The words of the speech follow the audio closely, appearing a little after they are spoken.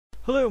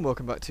Hello and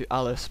welcome back to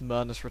Alice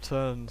Madness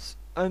Returns.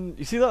 And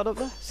you see that up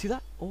there? See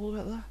that? All the way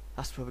up there?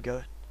 That's where we're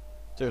going.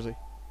 Seriously.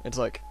 It's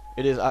like,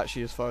 it is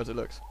actually as far as it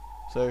looks.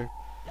 So,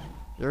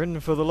 you're in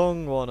for the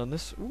long one and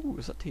this... Ooh,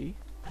 is that tea?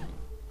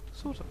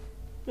 Sort of.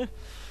 Yeah.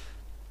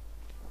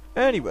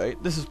 Anyway,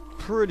 this is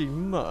pretty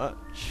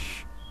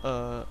much,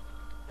 like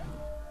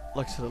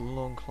I said, a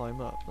long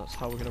climb up. That's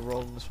how we're going to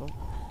roll in this one.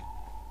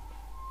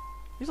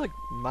 These like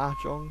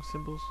mahjong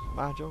symbols.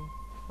 Mahjong?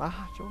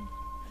 Mahjong?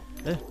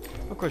 Yeah,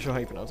 not quite sure how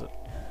you pronounce it.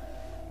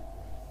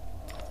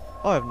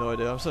 I have no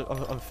idea.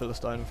 I'm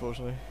Philistine,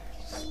 unfortunately.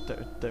 Just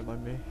don't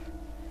mind me.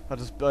 I'll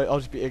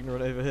just be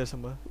ignorant over here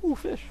somewhere. Ooh,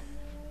 fish.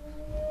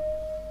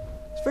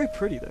 It's very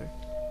pretty though.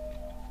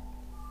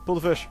 Pull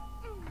the fish.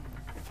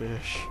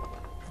 Fish.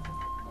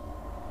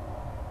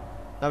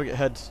 Now we get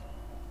heads.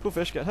 Pull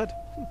fish, get head.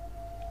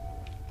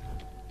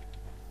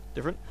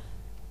 Different.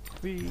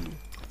 Whee.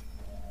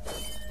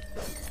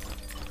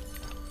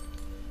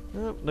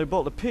 Nope, no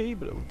bottle of pee,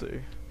 but it'll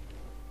do.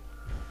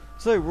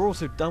 So we're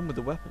also done with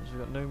the weapons. We've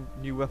got no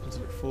new weapons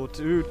to look forward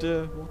to. Ooh,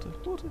 dear,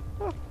 water.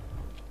 Ah.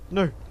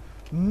 No,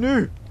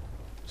 no.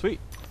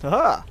 Sweet.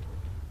 Haha.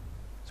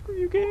 Screw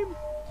you, game.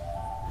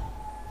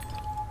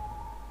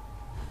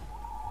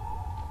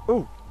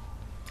 Oh,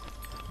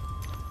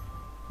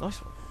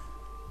 nice one.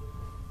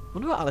 I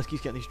wonder where Alice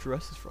keeps getting these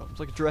dresses from.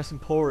 It's like a dress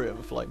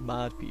emporium for like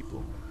mad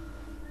people.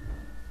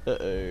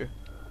 Uh-oh.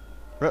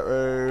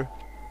 Uh-oh.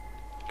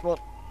 Come on.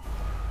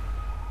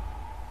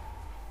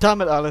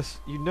 Damn it, Alice.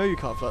 You know you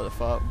can't fly that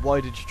far.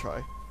 Why did you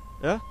try?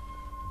 Yeah?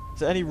 Is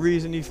there any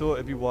reason you thought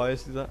it'd be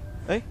wise to do that?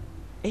 Eh?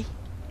 Eh?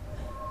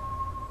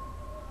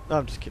 No,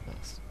 I'm just kidding.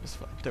 It's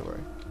fine. Don't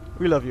worry.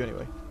 We love you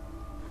anyway.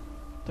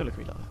 Don't look at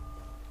me like that.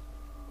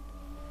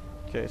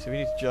 Okay, so we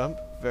need to jump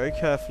very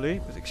carefully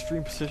with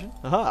extreme precision.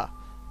 Aha!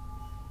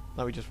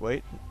 Now we just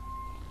wait.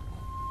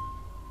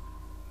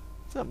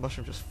 That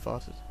mushroom just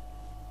farted.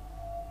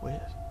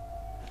 Weird.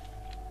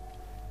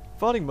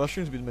 Farting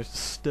mushrooms would be the most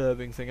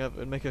disturbing thing ever.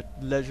 It'd make a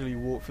leisurely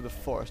walk through the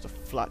forest a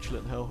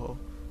flatulent hellhole.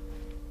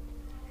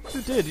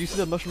 Who did? You see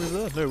that mushroom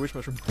over there? No, which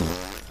mushroom?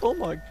 Oh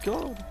my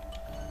god!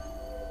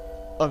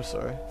 I'm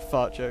sorry.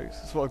 Fart jokes.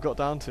 That's what I've got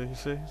down to, you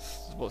see?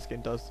 This is what this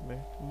game does to me.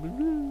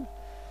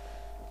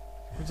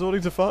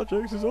 Resorting to fart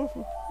jokes is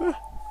awful.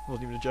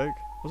 Wasn't even a joke.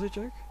 Was it a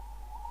joke?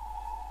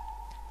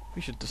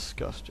 We should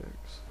discuss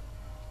jokes.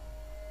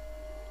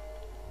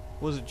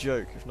 What is a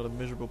joke if not a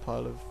miserable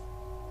pile of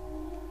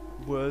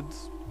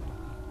words?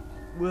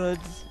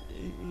 Words.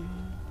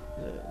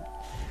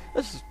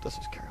 Let's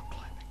just carry on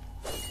climbing.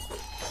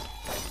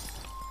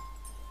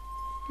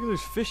 Look at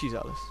those fishies,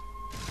 Alice.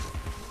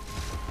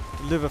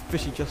 Deliver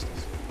fishy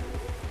justice.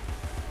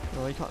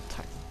 Oh, you can't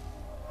attack them.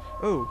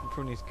 Oh, we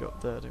probably need to go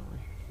up there, don't we?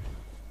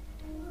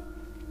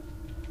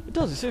 It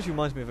does. It seriously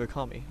reminds me of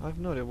Okami. I have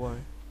no idea why.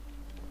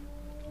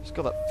 It's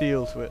got that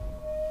feel to it.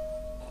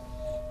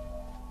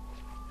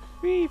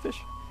 Whee, fish.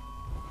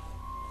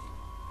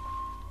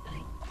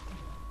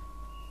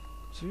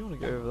 So we want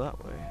to go over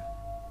that way.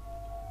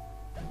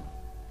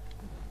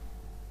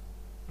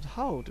 But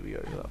how do we go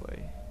over that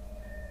way?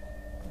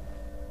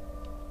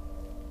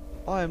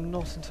 I am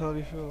not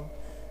entirely sure.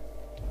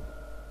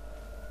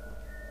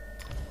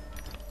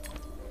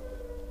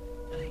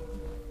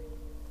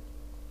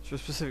 Is there a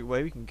specific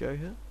way we can go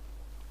here?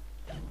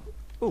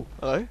 Oh,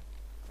 hello.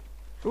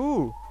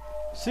 Ooh,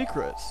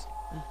 secrets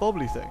and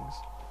bobbly things.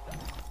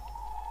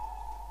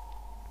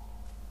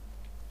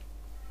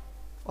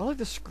 I like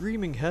the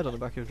screaming head on the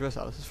back of your dress,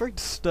 Alice. It's very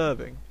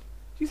disturbing.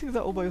 Do you think of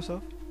that all by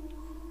yourself?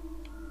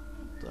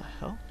 What the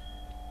hell?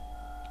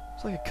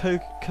 It's like a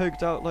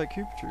coked out like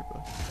Cooper Trooper.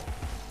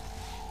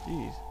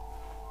 Jeez.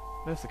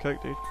 There's the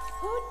coke, dude.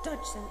 Poor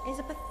Dodgson is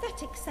a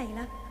pathetic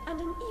sailor and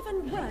an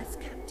even worse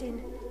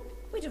captain.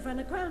 We'd have run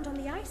aground on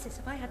the Isis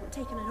if I hadn't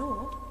taken an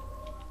oar.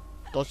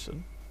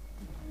 Dodgson?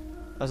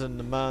 As in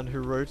the man who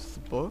wrote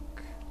the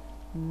book?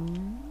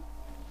 Hmm?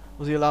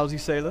 Was he a lousy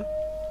sailor?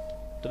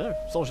 Dunno.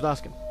 Someone should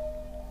ask him.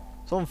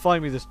 Someone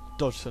find me this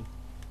Dodgson.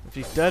 If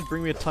he's dead,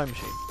 bring me a time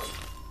machine.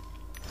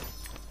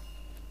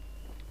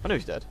 I know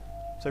he's dead.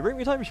 So bring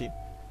me a time machine.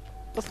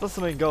 That's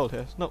the main goal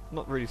here. It's not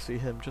really to see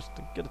him, just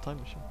to get a time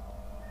machine.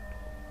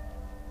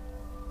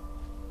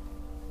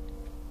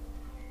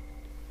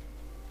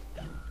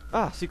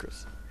 Ah,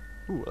 secrets.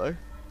 Ooh, hello.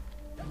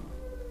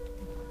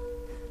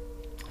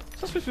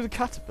 Is that supposed to be the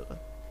caterpillar?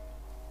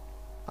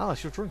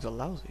 Alice, your drawings are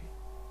lousy.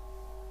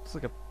 It's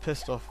like a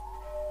pissed off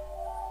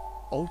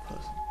old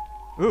person.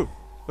 Ooh.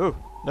 Oh,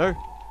 no.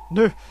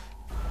 No.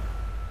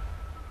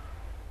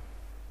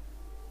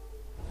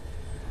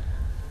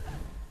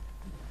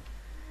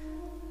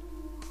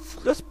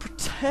 Let's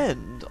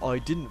pretend I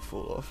didn't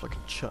fall off like a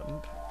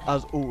chump,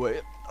 as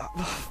always.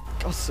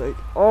 God's sake.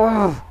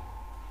 Oh!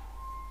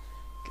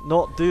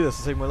 Not do this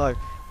to save my life.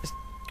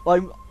 I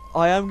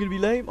am going to be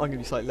lame. I'm going to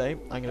be slightly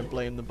lame. I'm going to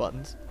blame the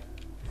buttons.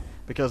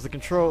 Because the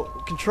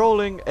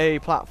controlling a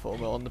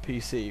platformer on the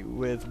PC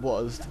with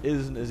WASD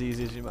isn't as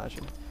easy as you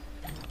imagine.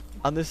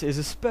 And this is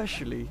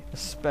especially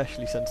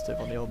sensitive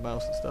on the old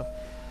mouse and stuff.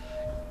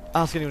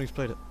 Ask anyone who's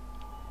played it.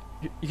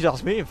 You could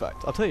ask me, in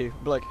fact. I'll tell you.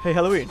 Be like, hey,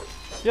 Halloween.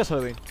 Yes,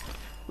 Halloween.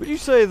 Would you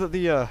say that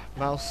the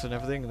mouse and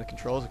everything and the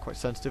controls are quite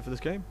sensitive for this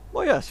game?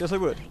 Well, yes, I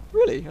would.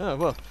 Really? Oh,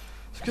 well.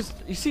 Because,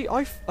 you see,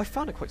 I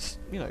found it quite,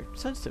 you know,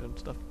 sensitive and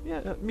stuff.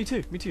 Yeah, me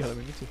too,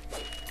 Halloween, me too.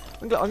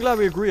 I'm glad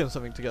we agree on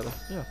something together.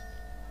 Yeah.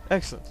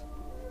 Excellent.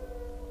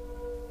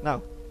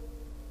 Now,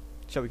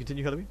 shall we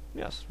continue Halloween?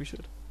 Yes, we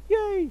should.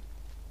 Yay!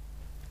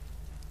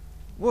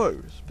 Whoa,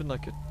 it's been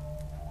like a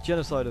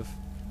genocide of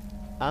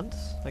ants,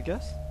 I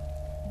guess?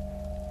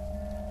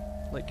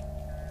 Like,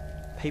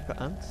 paper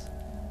ants?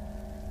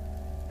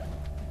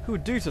 Who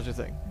would do such a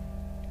thing?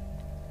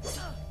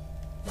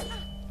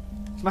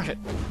 Smash it!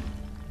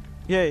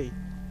 Yay!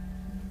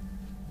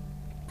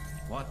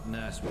 What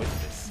Nurse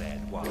Witness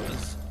said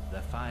was,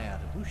 the fire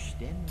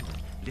whooshed in,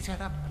 lit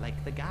her up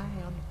like the guy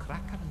on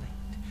Cracker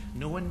Night.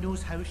 No one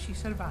knows how she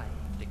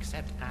survived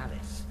except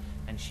Alice,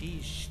 and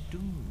she's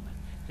Stoom.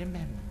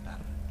 Remember?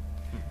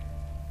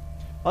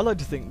 I like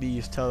to think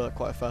these tell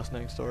quite a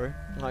fascinating story.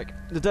 Like,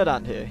 the dead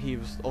ant here, he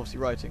was obviously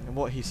writing, and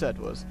what he said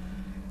was,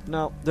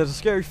 now, there's a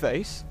scary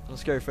face, and the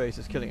scary face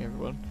is killing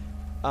everyone,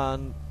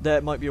 and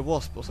there might be a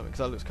wasp or something, because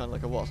that looks kind of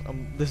like a wasp,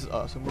 and this is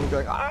us, and we're all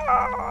going,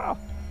 ah!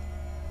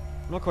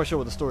 I'm not quite sure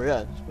where the story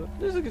ends, but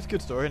it's a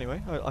good story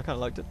anyway. I kind of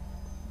liked it.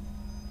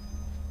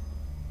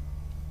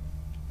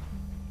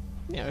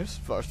 You know, as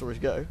far as stories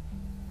go.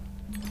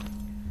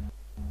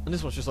 And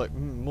this one's just like,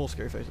 more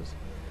scary faces.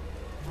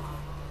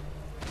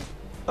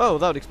 Oh,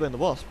 that would explain the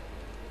wasp.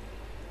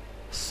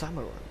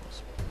 Samurai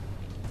wasp.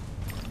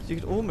 So you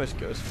could almost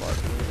go as far as...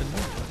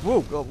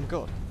 Whoa, oh my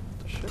god.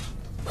 The shit.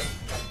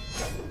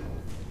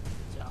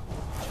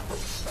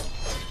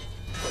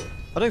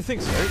 I don't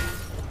think so.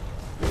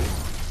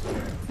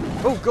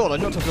 Oh god, I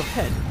knocked off your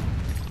head.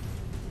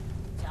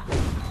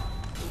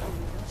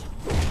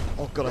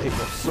 Oh god, I hate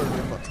wasps so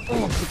very much.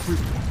 Oh, I'm so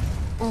creepy.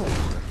 Oh.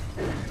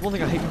 One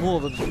thing I hate more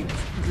than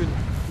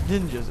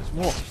ninjas is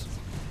wasps.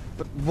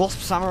 But wasp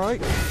samurai?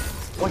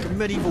 Like a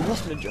medieval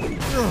wasp ninja.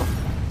 Ugh.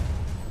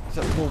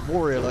 Except more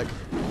warrior-like.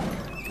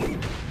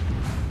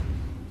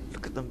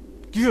 Look at them.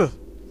 Ugh.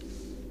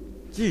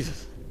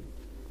 Jesus.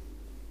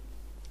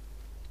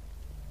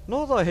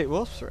 Not that I hate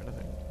wasps or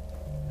anything.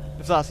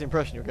 If that's the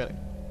impression you're getting.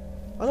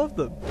 I love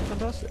them. They're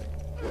fantastic.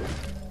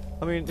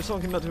 I mean, if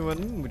someone came up to me and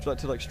went, would you like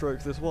to like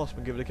stroke this wasp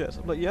and give it a kiss?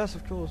 I'm like, yes,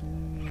 of course.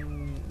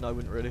 No, I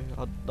wouldn't really.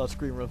 I'd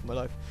scream run for my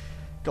life.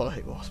 God, I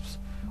hate wasps.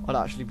 I'd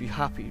actually be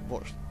happy to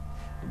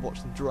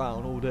watch them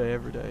drown all day,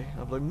 every day.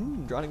 I'd be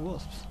like, drowning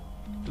wasps.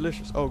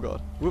 Delicious. Oh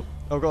god. Whoop.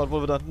 Oh god,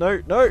 what have I done?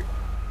 No, no! I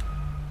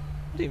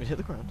didn't even hit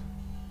the ground.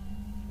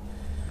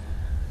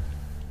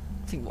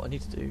 I think what I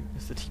need to do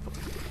is the teapot.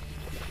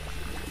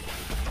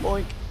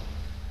 Boink!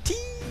 Tea!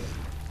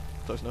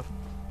 Close enough.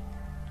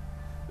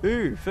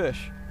 Ooh,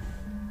 fish.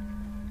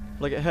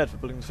 Will I get a head for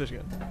building this fish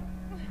again?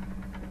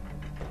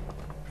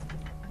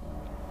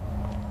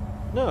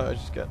 No, I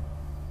just get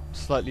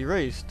slightly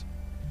raised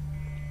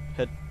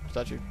head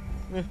statue.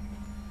 Yeah.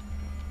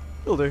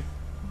 It'll do.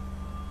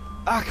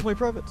 Ah, my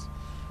privates!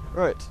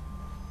 Right.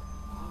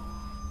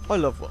 I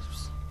love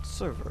wasps.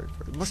 So very,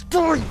 very much.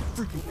 Die!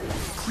 Freaking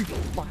creepy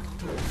fuck.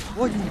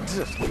 Why do you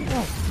exist?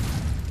 Oh.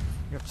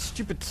 You have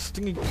stupid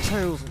stinging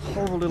tails and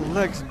horrible little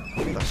legs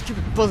and that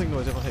stupid buzzing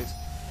noise everyone hates.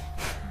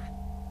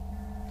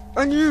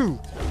 And you!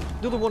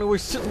 You're the one who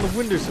always sits on the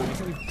windowsill and you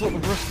think you've brought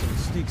the rust and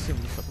sneaks in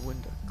when you shut the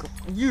window. God.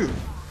 And you!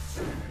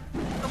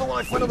 You're the one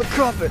I find on the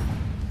carpet!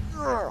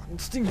 And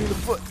stings you in the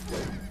foot!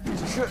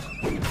 Piece of shit!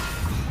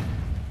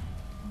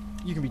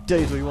 You can be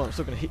dazed all you want, I'm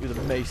still gonna hit you with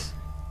a mace.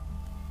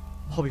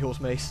 Hobby horse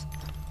mace.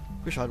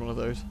 Wish I had one of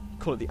those.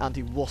 Call it the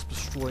anti-wasp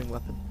destroying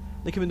weapon.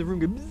 They come in the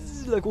room and go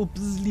bzzz, like all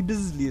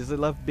bizzly as they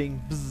love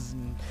being buzz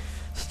and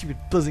stupid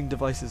buzzing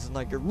devices, and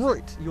I go,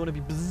 right, you want to be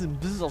buzz and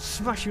buzz, I'll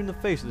smash you in the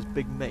face with this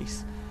big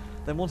mace.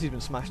 Then once he's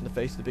been smashed in the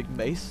face with the big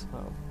mace,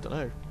 oh, don't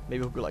know,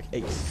 maybe he'll go like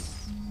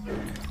ace.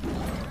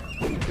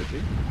 Could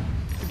be.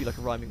 Could be like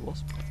a rhyming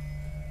wasp.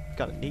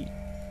 Kinda neat.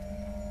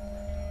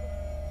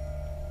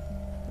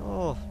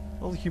 Oh,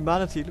 all the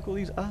humanity, look at all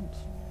these ants.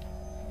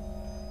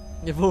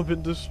 They've all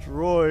been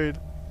destroyed.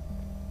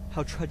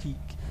 How tragic.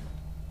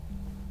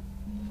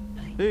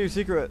 Ooh,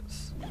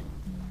 secrets.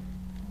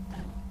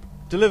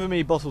 Deliver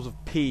me bottles of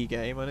pee,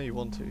 game. I know you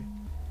want to. You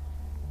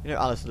know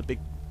Alice is a big,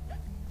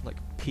 like,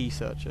 pee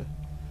searcher.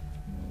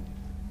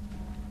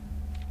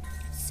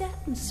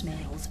 Certain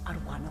smells are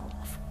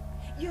one-off.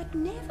 You'd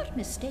never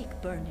mistake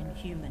burning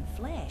human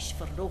flesh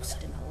for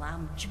roasting a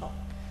lamb chop.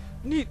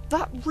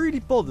 That really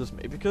bothers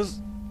me,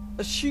 because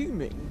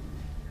assuming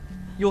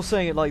you're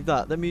saying it like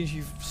that, that means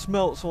you've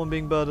smelt someone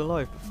being burned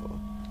alive before.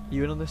 Are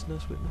you in on this,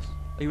 Nurse Witness?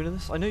 Are you in on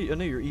this? I know you're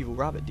an evil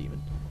rabbit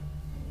demon.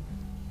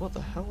 What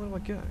the hell? Where am I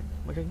going?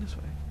 Am I going this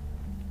way?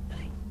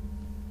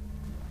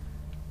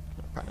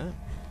 No.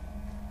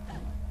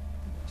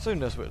 So,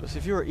 Nurse Witness,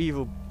 if you're an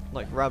evil,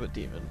 like, rabbit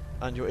demon,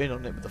 and you're in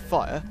on it with the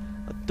fire,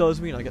 that does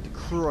mean I get to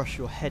crush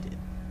your head in.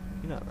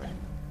 You know that, right?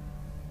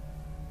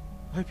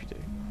 I hope you do.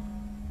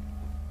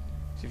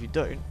 So if you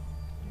don't...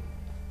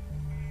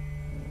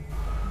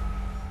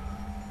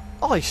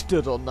 I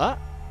stood on that!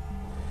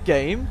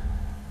 Game!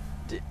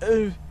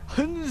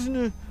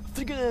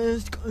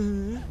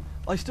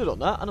 I stood on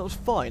that and it was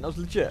fine. I was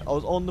legit. I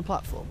was on the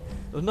platform.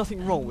 There was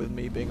nothing wrong with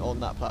me being on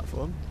that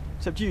platform.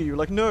 Except you were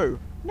like, no,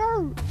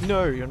 no,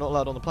 no, you're not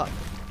allowed on the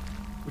platform.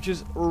 Which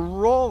is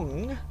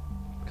wrong.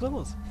 Because I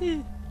was.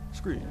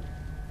 Screw you.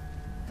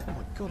 Oh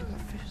my god, look at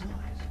that fish's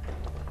eyes.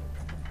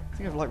 I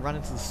think I've like ran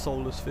into the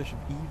soulless fish of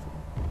evil.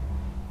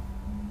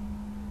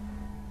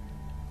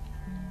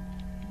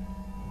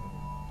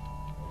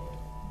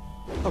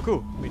 Oh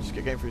cool, we just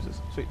get game freezers.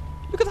 Sweet.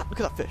 Look at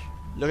that fish.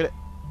 Look at it.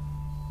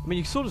 I mean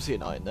you can sort of see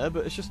an eye in there,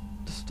 but it's just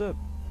disturbed.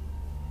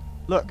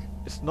 Look,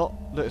 it's not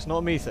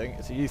a me thing,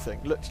 it's a you thing.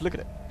 Look, just look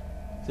at it.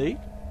 See?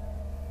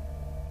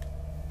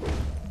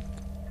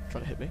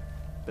 Trying to hit me.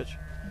 Bitch.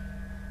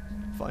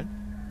 Fine.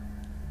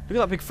 Look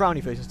at that big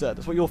frowny face instead.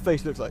 That's what your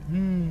face looks like.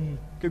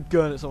 Go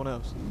gun at someone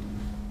else.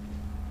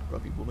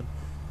 Grubby woman.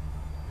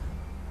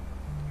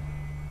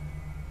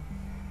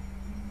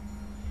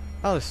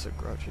 Alice is so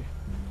grouchy.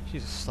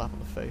 She's a slap on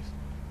the face.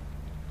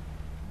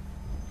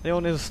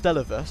 Anyone in a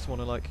Stella vest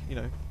want to, like, you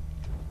know,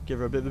 give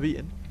her a bit of a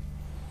beating?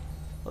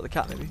 Like the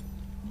cat, maybe.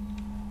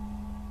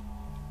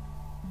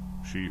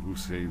 She who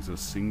saves a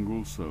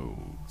single soul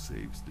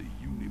saves the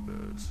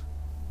universe.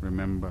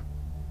 Remember?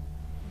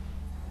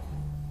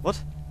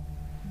 What?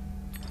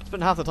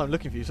 Spent half the time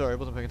looking for you. Sorry, I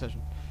wasn't paying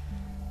attention.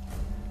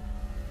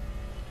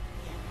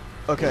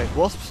 Okay,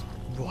 wasps.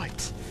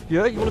 Right.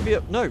 Yeah, you want to be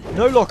a... No,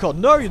 no lock on.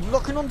 No, you're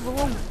locking onto the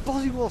wrong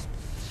buzzy wasp.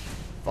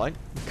 Fine,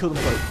 kill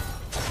them both.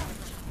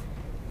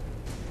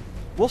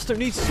 Wasps don't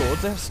need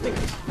swords, they have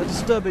stingers. They're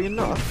disturbing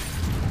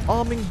enough.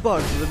 Arming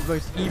bugs are the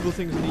most evil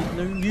things in the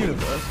known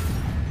universe.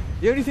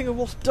 The only thing a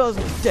wasp does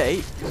each day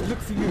is look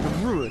for you to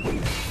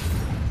ruin.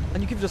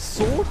 And you give it a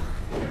sword?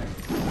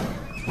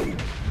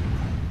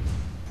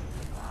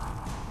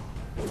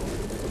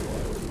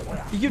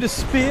 You give it a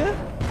spear?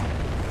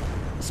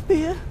 A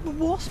spear? A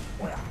wasp?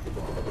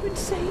 You're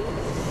insane.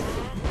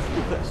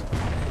 Look at this.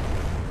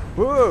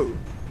 Whoa!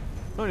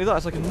 Not only that,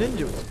 it's like a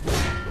ninja.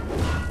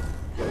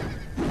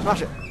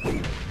 Smash it.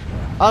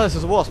 Alice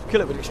is a wasp.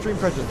 Kill it with extreme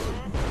prejudice.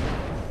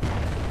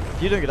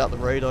 If you don't get out the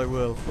raid, I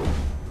will.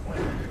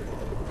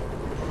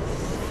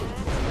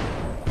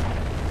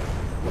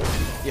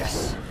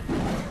 Yes.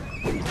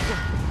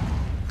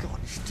 God,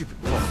 you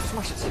stupid wasp.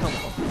 Smash its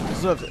helmet off. It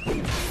deserves it.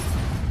 It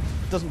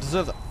doesn't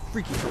deserve that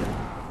freaky thing.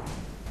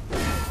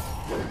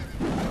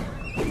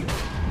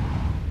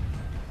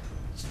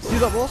 See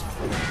that wasp?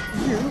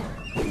 You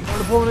are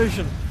an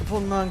abomination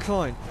upon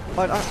mankind.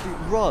 I'd actually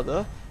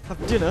rather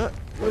have dinner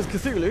with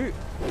Cthulhu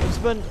and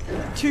spend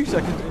 2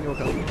 seconds in your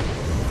company.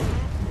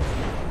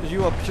 Because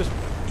you are just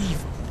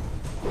evil.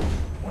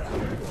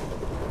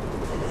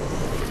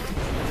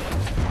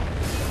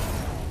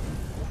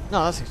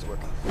 No, that seems to work.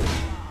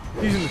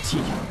 Using the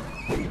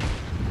tea.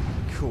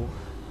 Cool.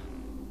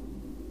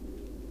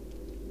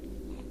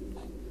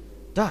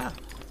 Damn.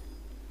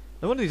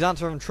 No wonder these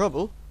ants are having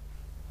trouble.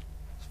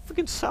 It's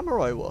freaking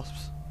samurai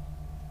wasps.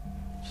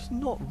 Just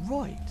not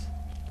right.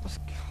 I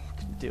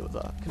couldn't deal with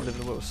that. I couldn't live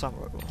in a world with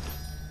samurai wasps.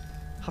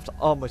 I have to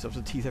arm myself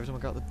to the teeth every time I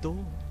go out the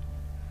door.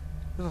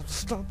 I have to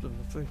stab them in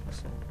the face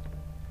myself.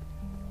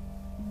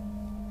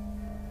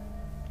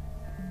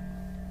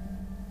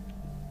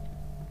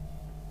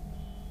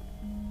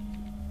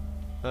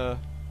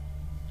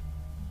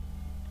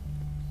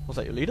 Was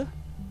that your leader?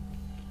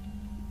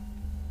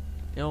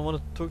 Anyone want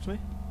to talk to me?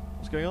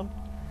 What's going on?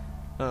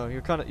 Oh,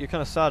 you're kind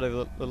of sad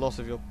over the loss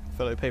of your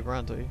fellow paper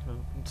ant, are you?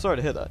 Oh, I'm sorry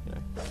to hear that. You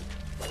know,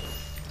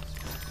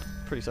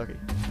 pretty sucky.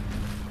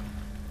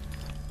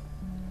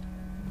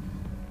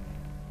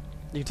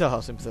 You can tell how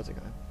sympathetic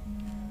I am.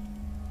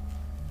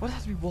 Why does it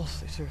have to be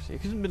wasps? Seriously, it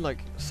couldn't have been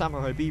like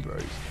samurai bee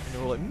bros, and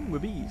they're all like, we're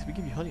bees. We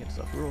give you honey and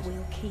stuff. We're awesome.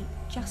 We'll keep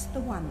just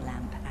the one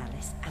lamp,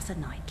 Alice, as a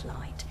night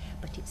light,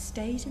 but it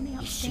stays in the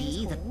upstairs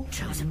she the hall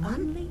chosen one?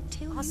 only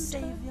till you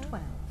turn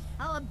 12.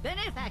 Our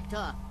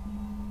benefactor!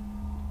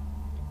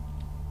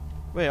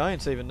 Wait, I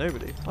ain't saving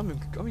nobody. I'm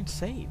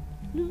insane.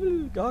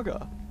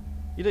 Gaga.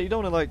 You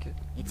don't want to like.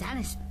 It's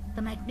Alice,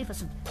 the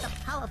magnificent, the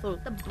powerful,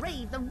 the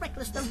brave, the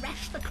reckless, the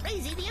rash, the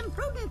crazy, the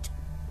imprudent.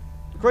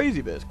 The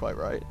crazy bit is quite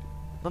right.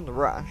 Not the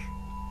rash.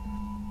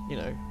 You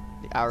know,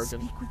 the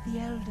arrogant. Speak with the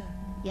elder.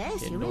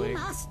 Yes, you Annoying, really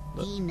must.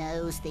 but- He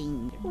knows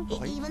things.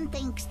 Right. He even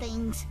thinks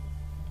things.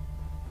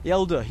 The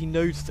elder, he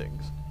knows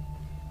things.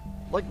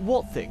 Like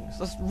what things?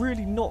 That's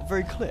really not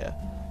very clear.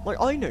 Like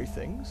I know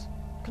things.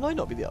 Can I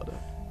not be the elder?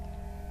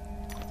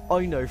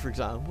 I know, for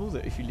example,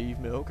 that if you leave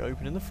milk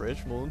open in the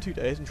fridge for more than 2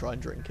 days and try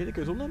and drink it, it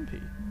goes all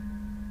lumpy.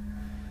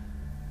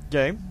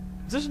 Game.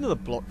 Is this another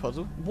block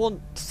puzzle?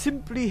 One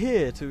simply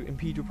here to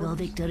impede your Your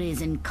progress.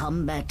 victories in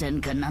combat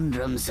and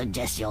conundrums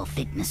suggest your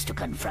fitness to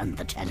confront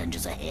the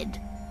challenges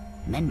ahead.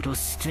 Mental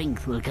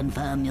strength will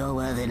confirm your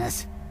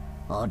worthiness,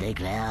 or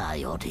declare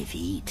your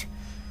defeat.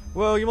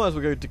 Well, you might as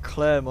well go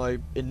declare my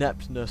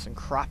ineptness and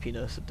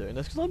crappiness at doing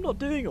this, because I'm not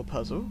doing your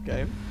puzzle,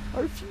 game.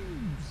 I refuse.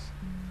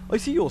 I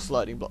see your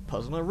sliding block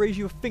puzzle and I raise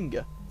you a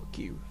finger. Fuck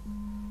you.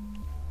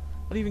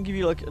 I'd even give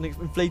you like an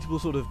inflatable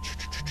sort of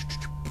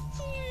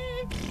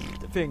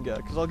finger,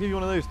 because I'll give you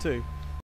one of those too.